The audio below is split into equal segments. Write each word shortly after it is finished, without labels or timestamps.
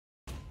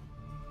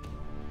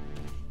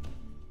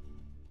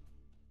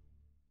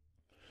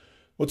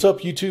What's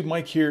up YouTube?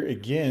 Mike here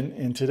again,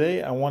 and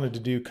today I wanted to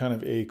do kind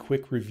of a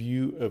quick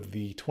review of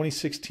the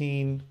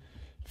 2016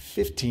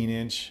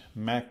 15-inch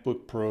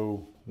MacBook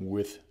Pro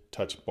with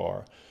touch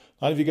bar.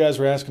 A lot of you guys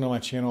were asking on my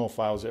channel if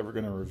I was ever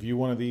going to review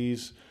one of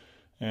these,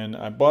 and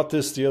I bought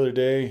this the other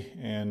day,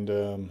 and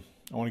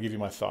I want to give you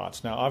my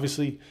thoughts. Now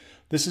obviously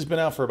this has been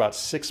out for about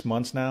 6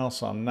 months now,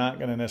 so I'm not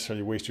going to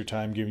necessarily waste your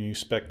time giving you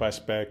spec by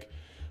spec.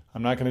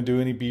 I'm not going to do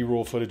any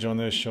B-roll footage on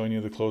this, showing you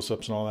the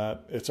close-ups and all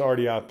that. It's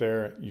already out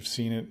there. You've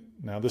seen it.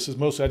 Now, this is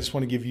mostly, I just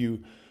want to give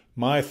you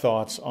my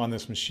thoughts on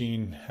this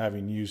machine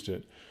having used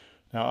it.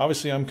 Now,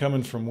 obviously, I'm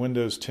coming from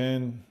Windows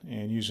 10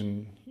 and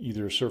using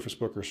either a Surface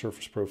Book or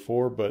Surface Pro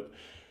 4, but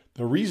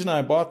the reason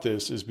I bought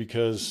this is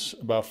because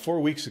about 4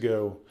 weeks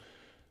ago,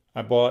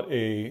 I bought not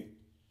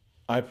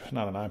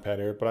an iPad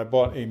Air, but I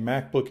bought a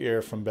MacBook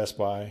Air from Best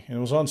Buy, and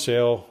it was on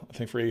sale, I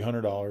think, for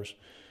 $800.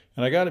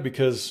 And I got it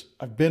because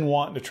I've been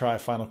wanting to try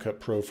Final Cut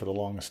Pro for the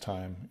longest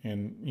time.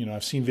 And, you know,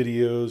 I've seen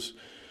videos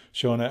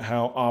showing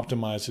how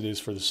optimized it is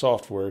for the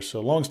software.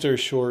 So long story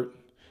short,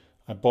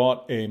 I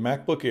bought a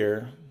MacBook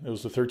Air. It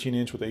was the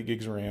 13-inch with 8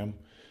 gigs of RAM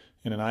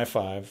and an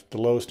i5,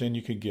 the lowest end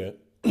you could get.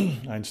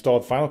 I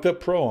installed Final Cut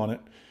Pro on it,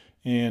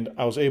 and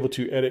I was able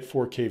to edit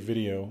 4K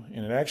video,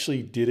 and it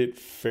actually did it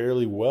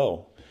fairly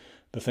well.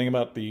 The thing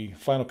about the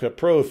Final Cut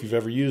Pro, if you've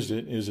ever used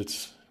it, is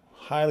it's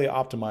highly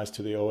optimized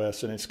to the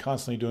OS, and it's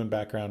constantly doing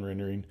background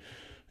rendering.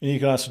 And you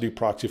can also do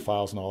proxy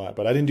files and all that.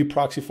 But I didn't do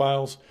proxy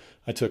files.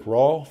 I took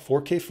raw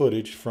 4K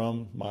footage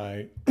from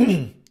my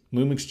Lumix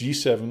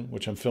G7,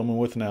 which I'm filming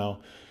with now,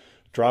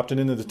 dropped it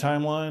into the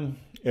timeline,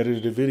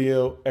 edited a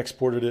video,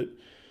 exported it.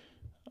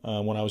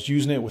 When I was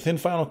using it within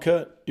Final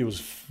Cut, it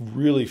was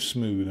really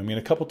smooth. I mean,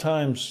 a couple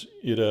times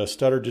it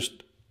stuttered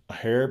just a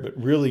hair, but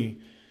really,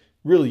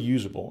 really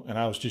usable. And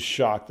I was just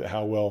shocked at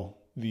how well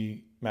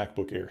the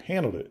MacBook Air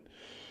handled it.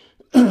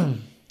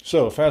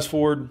 So fast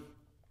forward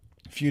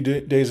a few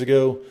days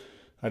ago,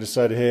 I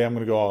decided, hey, I'm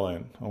going to go all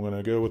in. I'm going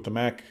to go with the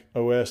Mac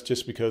OS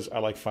just because I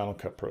like Final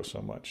Cut Pro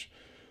so much.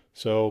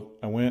 So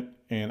I went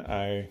and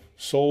I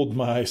sold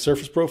my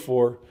Surface Pro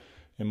 4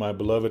 and my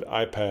beloved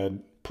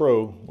iPad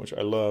Pro, which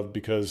I love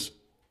because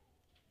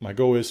my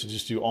goal is to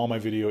just do all my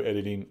video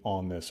editing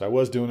on this. I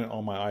was doing it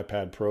on my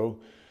iPad Pro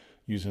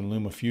using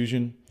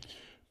LumaFusion,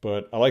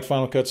 but I like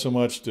Final Cut so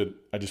much that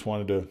I just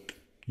wanted to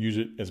use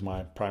it as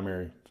my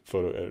primary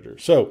photo editor.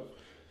 So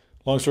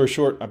long story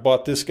short, I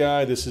bought this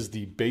guy. This is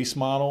the base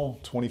model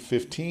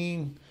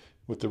 2015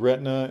 with the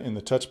Retina and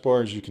the touch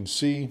bar, as you can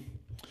see.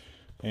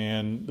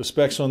 And the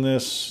specs on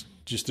this,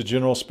 just the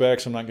general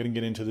specs. I'm not going to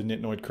get into the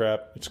nitnoid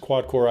crap. It's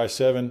quad core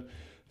i7,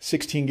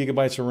 16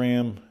 gigabytes of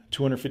RAM,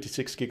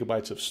 256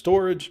 gigabytes of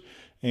storage,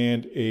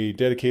 and a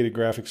dedicated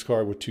graphics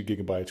card with 2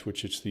 gigabytes,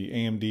 which is the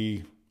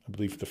AMD, I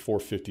believe the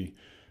 450.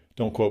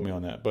 Don't quote me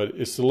on that, but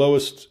it's the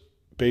lowest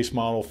base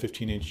model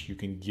 15-inch you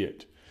can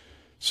get.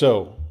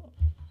 So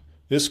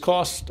this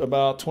costs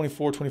about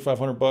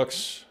 $2,500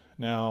 bucks.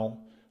 Now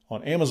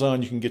on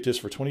Amazon you can get this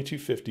for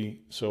 $22.50.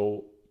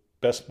 So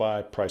Best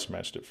Buy price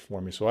matched it for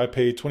me. So I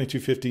paid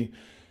 $22.50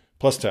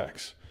 plus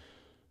tax.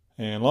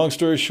 And long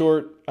story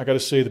short, I got to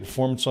say the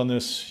performance on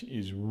this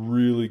is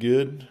really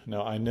good.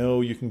 Now I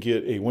know you can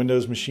get a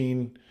Windows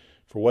machine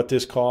for what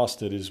this costs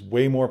that is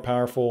way more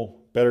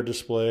powerful, better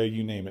display,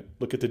 you name it.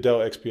 Look at the Dell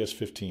XPS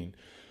 15.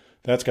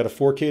 That's got a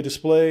 4K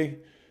display,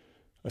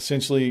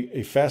 essentially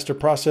a faster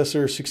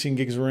processor, 16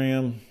 gigs of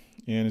RAM,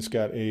 and it's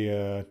got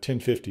a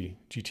 1050,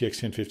 GTX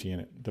 1050 in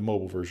it, the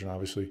mobile version,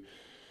 obviously.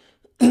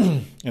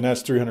 And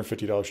that's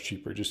 $350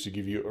 cheaper, just to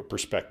give you a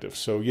perspective.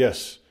 So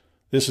yes,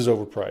 this is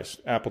overpriced.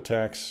 Apple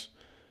tax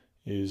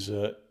is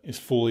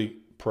fully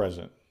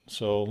present.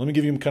 So let me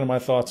give you kind of my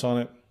thoughts on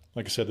it.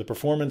 Like I said, the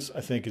performance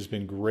I think has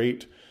been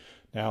great.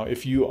 Now,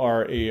 if you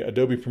are a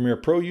Adobe Premiere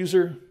Pro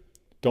user,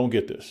 don't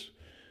get this.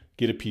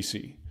 Get a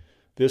PC.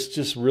 This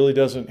just really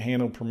doesn't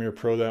handle Premiere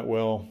Pro that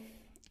well.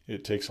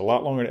 It takes a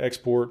lot longer to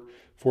export.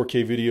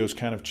 4K video is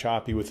kind of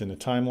choppy within the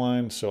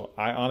timeline. So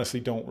I honestly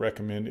don't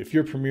recommend, if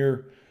you're a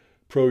Premiere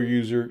Pro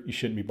user, you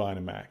shouldn't be buying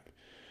a Mac.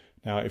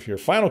 Now, if you're a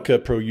Final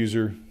Cut Pro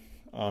user,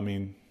 I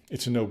mean,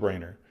 it's a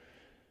no-brainer.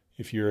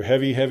 If you're a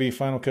heavy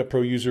Final Cut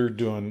Pro user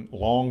doing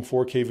long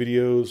 4K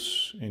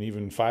videos and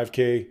even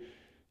 5K,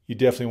 you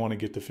definitely want to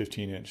get the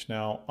 15-inch.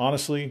 Now,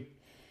 honestly,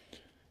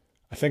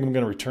 I think I'm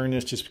going to return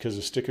this just because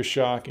of sticker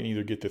shock and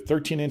either get the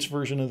 13-inch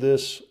version of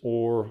this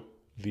or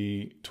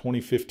the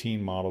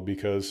 2015 model,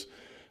 because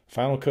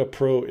Final Cut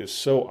Pro is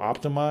so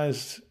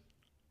optimized,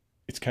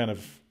 it's kind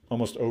of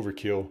almost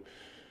overkill.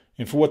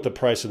 And for what the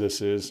price of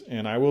this is,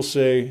 and I will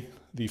say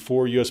the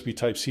 4 USB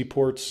Type-C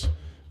ports,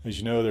 as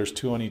you know, there's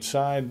 2 on each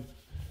side.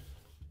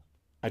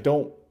 I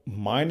don't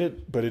mind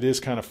it, but it is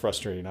kind of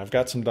frustrating. I've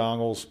got some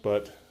dongles,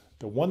 but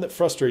the one that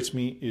frustrates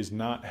me is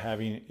not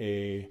having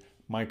a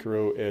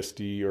micro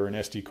SD or an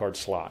SD card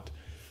slot.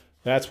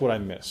 That's what I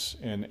miss.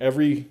 And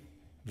every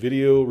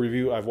video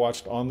review I've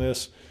watched on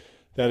this,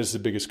 that is the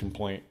biggest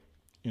complaint.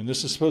 And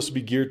this is supposed to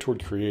be geared toward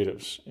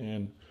creatives.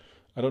 And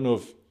I don't know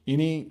if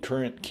any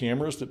current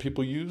cameras that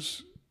people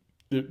use,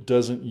 it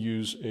doesn't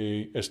use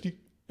a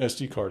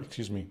SD card,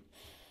 excuse me.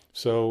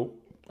 So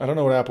I don't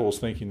know what Apple was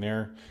thinking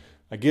there.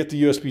 I get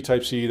the USB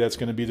Type-C, that's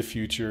going to be the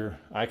future.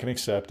 I can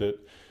accept it,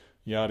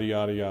 yada,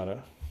 yada,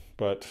 yada.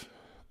 But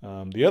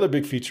the other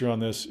big feature on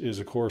this is,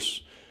 of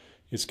course,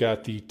 it's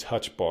got the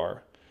touch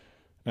bar.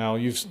 Now,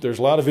 there's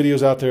a lot of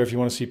videos out there if you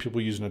want to see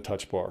people using a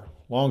touch bar.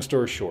 Long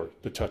story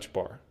short, the touch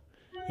bar.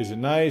 Is it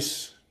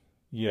nice?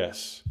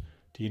 Yes.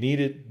 Do you need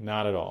it?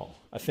 Not at all.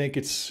 I think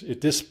it's,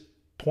 at this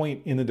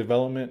point in the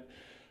development,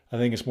 I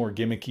think it's more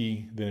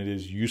gimmicky than it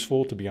is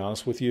useful, to be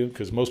honest with you,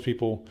 because most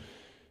people,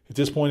 at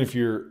this point, if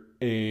you're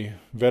a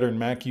veteran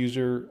Mac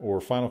user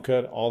or Final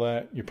Cut, all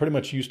that, you're pretty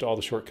much used to all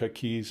the shortcut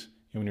keys.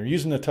 And when you're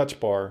using the touch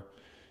bar,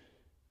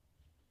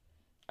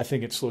 I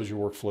think it slows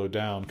your workflow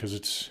down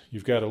because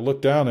you've got to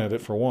look down at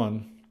it for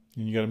one,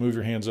 and you got to move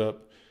your hands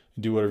up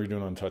and do whatever you're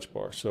doing on the touch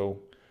bar. So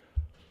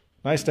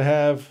nice to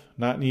have,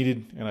 not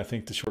needed, and I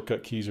think the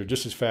shortcut keys are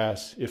just as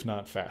fast, if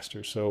not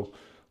faster. So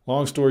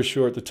long story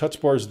short, the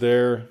touch bar is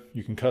there.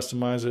 You can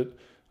customize it.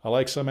 I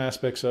like some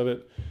aspects of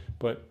it,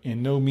 but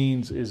in no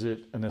means is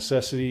it a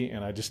necessity,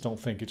 and I just don't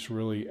think it's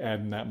really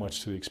adding that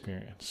much to the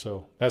experience.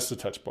 So that's the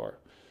touch bar.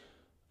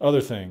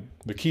 Other thing,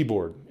 the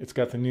keyboard. It's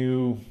got the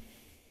new,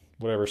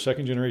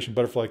 second generation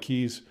butterfly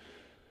keys.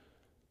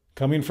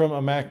 Coming from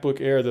a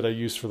MacBook Air that I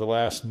used for the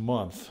last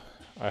month,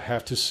 I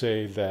have to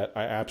say that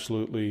I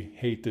absolutely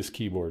hate this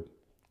keyboard.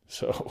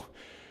 So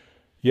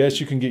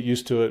yes, you can get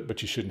used to it,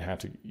 but you shouldn't have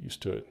to get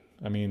used to it.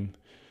 I mean,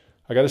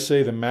 I got to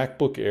say the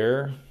MacBook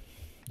Air,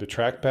 the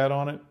trackpad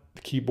on it,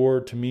 the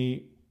keyboard, to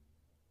me,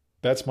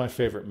 that's my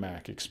favorite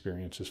Mac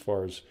experience as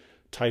far as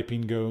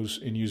typing goes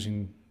and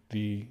using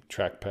the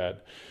trackpad.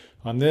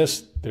 On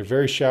this, they're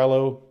very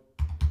shallow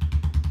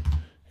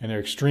and they're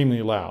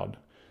extremely loud.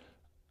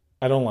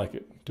 I don't like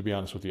it, to be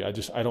honest with you.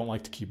 I don't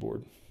like the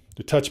keyboard.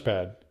 The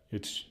touchpad,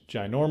 it's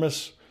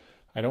ginormous.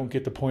 I don't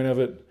get the point of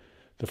it.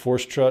 The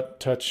force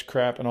touch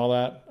crap and all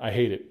that, I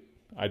hate it.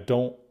 I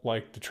don't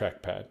like the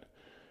trackpad.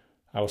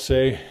 I will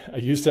say I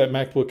used that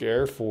MacBook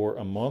Air for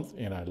a month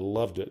and I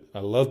loved it. I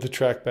loved the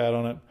trackpad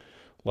on it.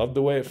 Loved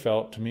the way it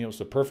felt. To me, it was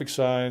the perfect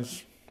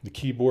size. The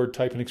keyboard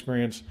typing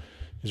experience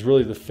is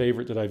really the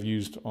favorite that I've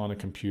used on a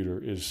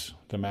computer is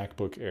the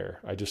MacBook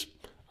Air.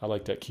 I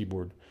like that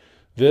keyboard.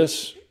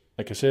 This,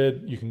 like I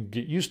said, you can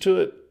get used to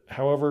it.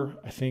 However,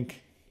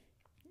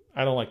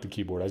 I don't like the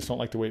keyboard. I just don't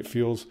like the way it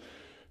feels.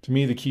 To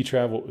me, the key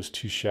travel is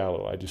too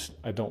shallow.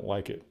 I don't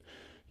like it.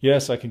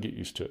 Yes, I can get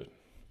used to it,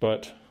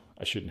 but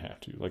I shouldn't have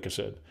to. Like I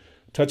said,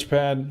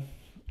 touchpad,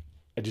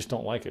 I just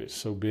don't like it. It's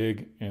so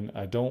big, and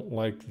I don't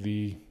like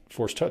the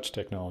force touch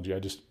technology.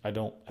 I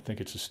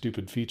think it's a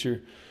stupid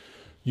feature.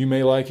 You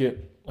may like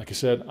it. Like I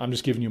said, I'm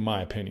just giving you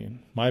my opinion.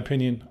 My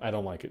opinion, I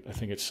don't like it. I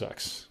think it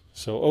sucks.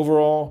 So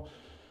overall,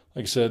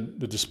 like I said,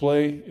 the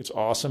display, it's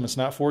awesome. It's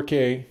not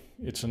 4K.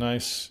 It's a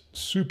nice,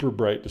 super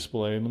bright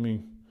display.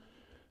 I'm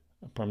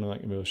probably not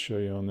going to be able to show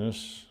you on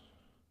this.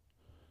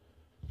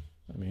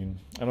 I mean,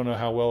 I don't know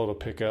how well it'll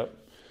pick up,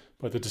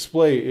 but the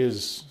display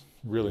is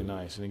really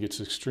nice, and it gets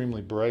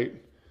extremely bright.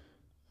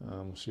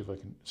 See if I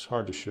can, it's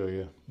hard to show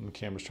you. The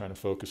camera's trying to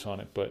focus on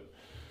it, but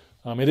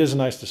it is a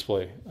nice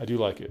display. I do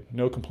like it.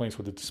 No complaints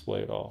with the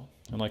display at all.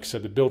 And like I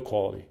said, the build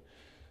quality.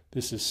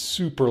 This is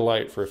super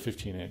light for a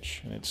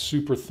 15-inch, and it's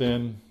super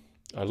thin.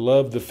 I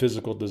love the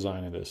physical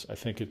design of this. I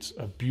think it's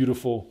a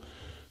beautiful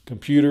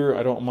computer.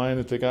 I don't mind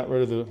that they got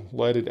rid of the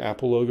lighted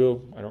Apple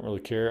logo. I don't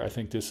really care. I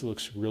think this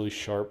looks really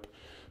sharp.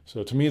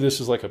 So to me, this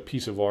is like a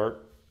piece of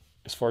art.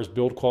 As far as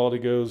build quality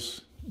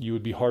goes, you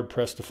would be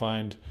hard-pressed to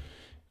find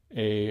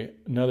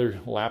another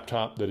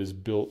laptop that is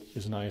built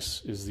as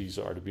nice as these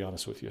are, to be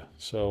honest with you.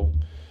 So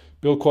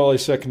build quality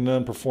second to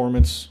none.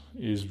 Performance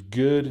is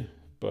good,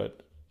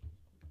 but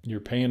you're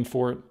paying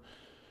for it.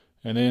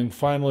 And then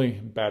finally,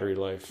 battery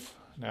life.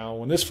 Now,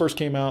 when this first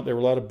came out, there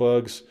were a lot of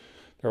bugs.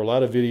 There were a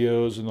lot of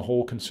videos and the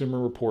whole Consumer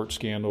Report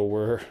scandal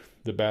where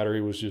the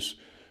battery was just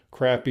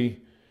crappy.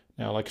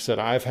 Now, like I said,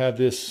 I've had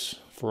this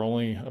for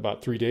only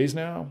about 3 days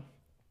now.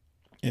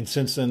 And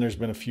since then, there's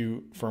been a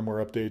few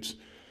firmware updates.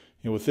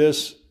 With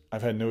this,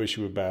 I've had no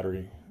issue with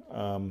battery.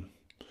 I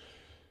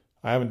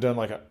haven't done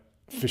like an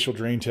official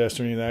drain test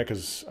or any of that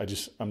because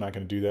I'm not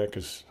going to do that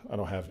because I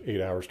don't have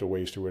 8 hours to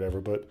waste or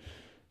whatever. But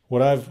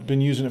what I've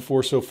been using it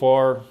for so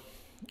far,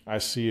 I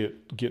see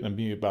it getting to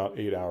be about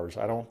 8 hours.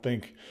 I don't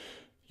think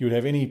you would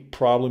have any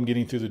problem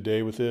getting through the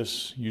day with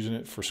this, using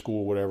it for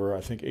school, whatever. I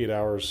think 8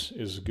 hours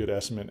is a good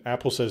estimate.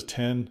 Apple says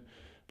 10,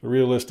 but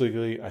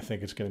realistically, I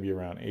think it's going to be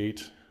around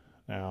 8.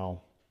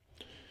 Now,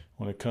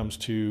 when it comes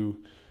to,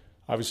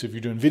 obviously, if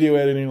you're doing video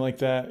editing like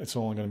that, it's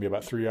only going to be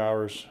about 3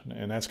 hours,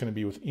 and that's going to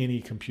be with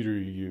any computer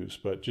you use.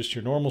 But just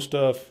your normal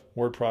stuff,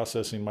 word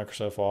processing,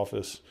 Microsoft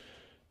Office,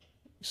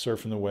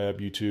 surfing the web,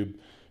 YouTube,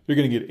 you're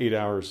going to get 8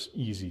 hours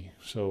easy.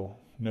 So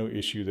no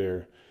issue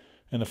there.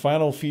 And the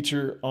final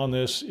feature on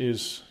this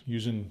is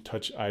using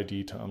Touch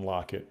ID to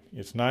unlock it.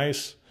 It's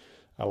nice.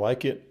 I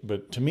like it.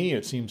 But to me,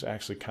 it seems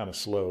actually kind of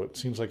slow. It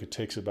seems like it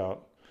takes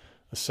about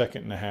a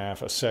second and a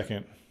half, a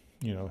second,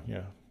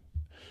 yeah.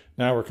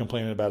 Now we're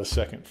complaining about a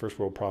second, first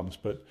world problems.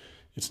 But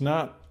it's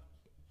not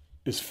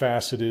as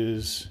fast as it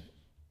is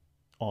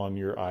on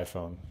your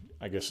iPhone,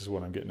 I guess is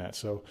what I'm getting at.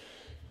 So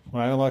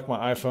when I unlock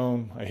my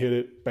iPhone, I hit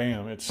it,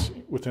 bam, it's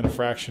within a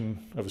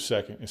fraction of a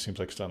second. It seems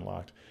like it's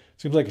unlocked.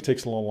 It seems like it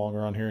takes a little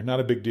longer on here. Not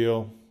a big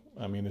deal.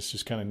 I mean, it's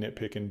just kind of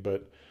nitpicking,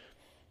 but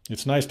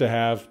it's nice to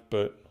have,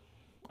 but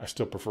I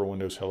still prefer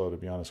Windows Hello, to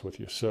be honest with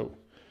you. So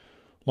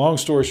long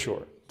story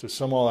short, to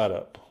sum all that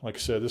up, like I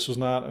said, this was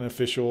not an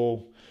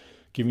official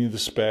giving you the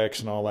specs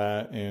and all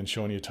that and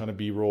showing you a ton of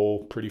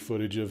B-roll, pretty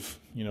footage of,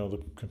 you know, the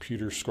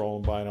computer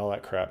scrolling by and all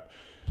that crap.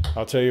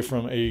 I'll tell you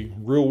from a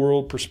real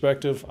world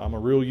perspective, I'm a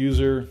real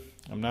user.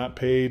 I'm not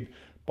paid.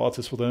 Bought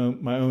this with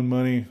my own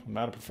money. I'm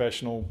not a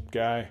professional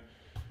guy.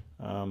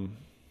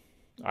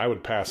 I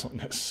would pass on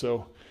this.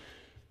 So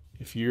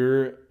if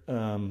you're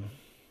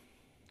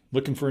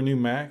looking for a new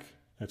Mac,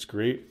 that's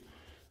great.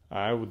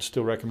 I would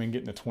still recommend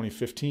getting a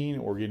 2015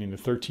 or getting the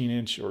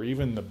 13-inch or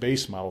even the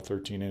base model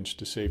 13-inch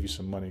to save you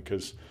some money,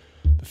 because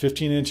the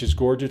 15-inch is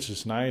gorgeous,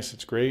 it's nice,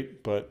 it's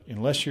great, but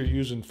unless you're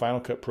using Final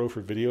Cut Pro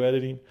for video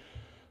editing,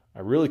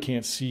 I really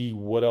can't see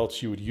what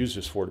else you would use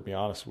this for, to be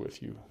honest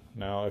with you.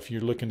 Now, if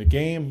you're looking to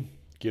game,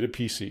 get a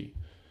PC.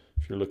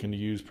 If you're looking to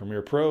use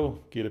Premiere Pro,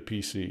 get a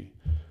PC.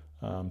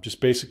 Just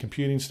basic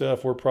computing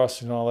stuff, word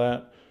processing, all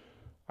that,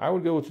 I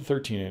would go with the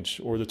 13-inch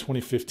or the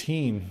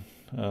 2015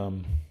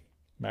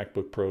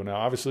 MacBook Pro. Now,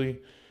 obviously,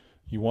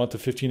 you want the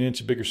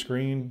 15-inch bigger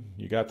screen,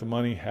 you got the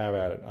money, have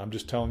at it. I'm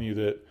just telling you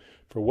that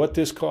for what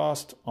this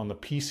costs on the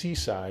PC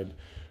side,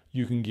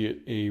 you can get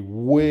a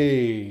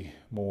way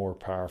more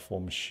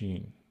powerful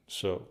machine.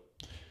 So,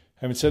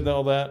 having said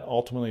all that,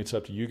 ultimately it's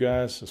up to you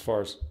guys. As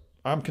far as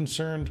I'm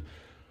concerned,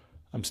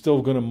 I'm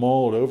still going to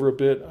mull it over a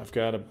bit. I've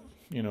got a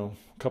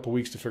couple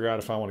weeks to figure out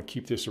if I want to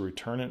keep this or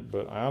return it.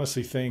 But I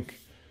honestly think,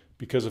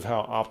 because of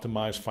how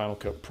optimized Final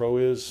Cut Pro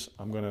is,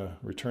 I'm going to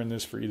return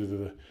this for either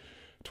the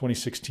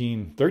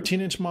 2016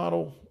 13-inch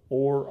model,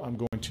 or I'm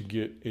going to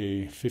get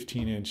a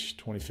 15-inch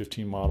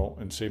 2015 model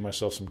and save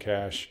myself some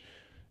cash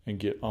and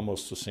get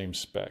almost the same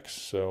specs.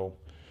 So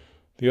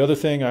the other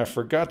thing I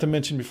forgot to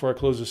mention before I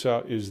close this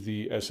out is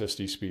the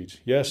SSD speeds.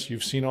 Yes,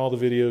 you've seen all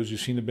the videos, you've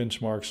seen the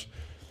benchmarks.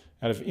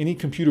 Out of any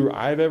computer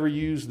I've ever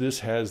used, this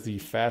has the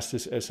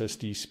fastest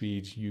SSD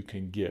speeds you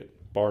can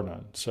get, bar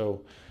none.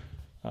 So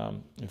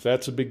if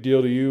that's a big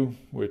deal to you,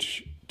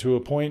 which to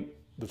a point,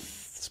 the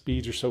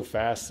speeds are so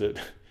fast that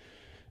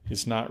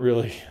it's not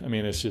really, I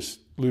mean, it's just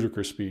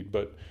ludicrous speed,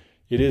 but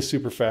it is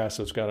super fast.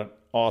 So it's got an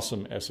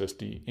awesome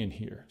SSD in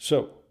here.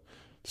 So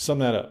to sum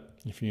that up,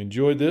 if you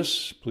enjoyed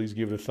this, please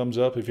give it a thumbs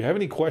up. If you have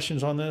any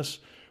questions on this,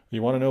 or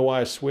you want to know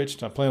why I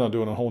switched, I plan on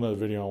doing a whole nother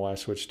video on why I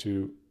switched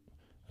to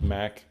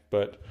Mac,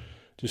 but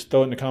just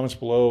throw it in the comments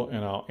below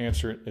and I'll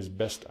answer it as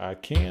best I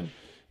can.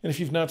 And if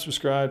you've not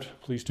subscribed,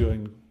 please do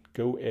and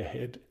go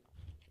ahead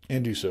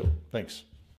and do so. Thanks.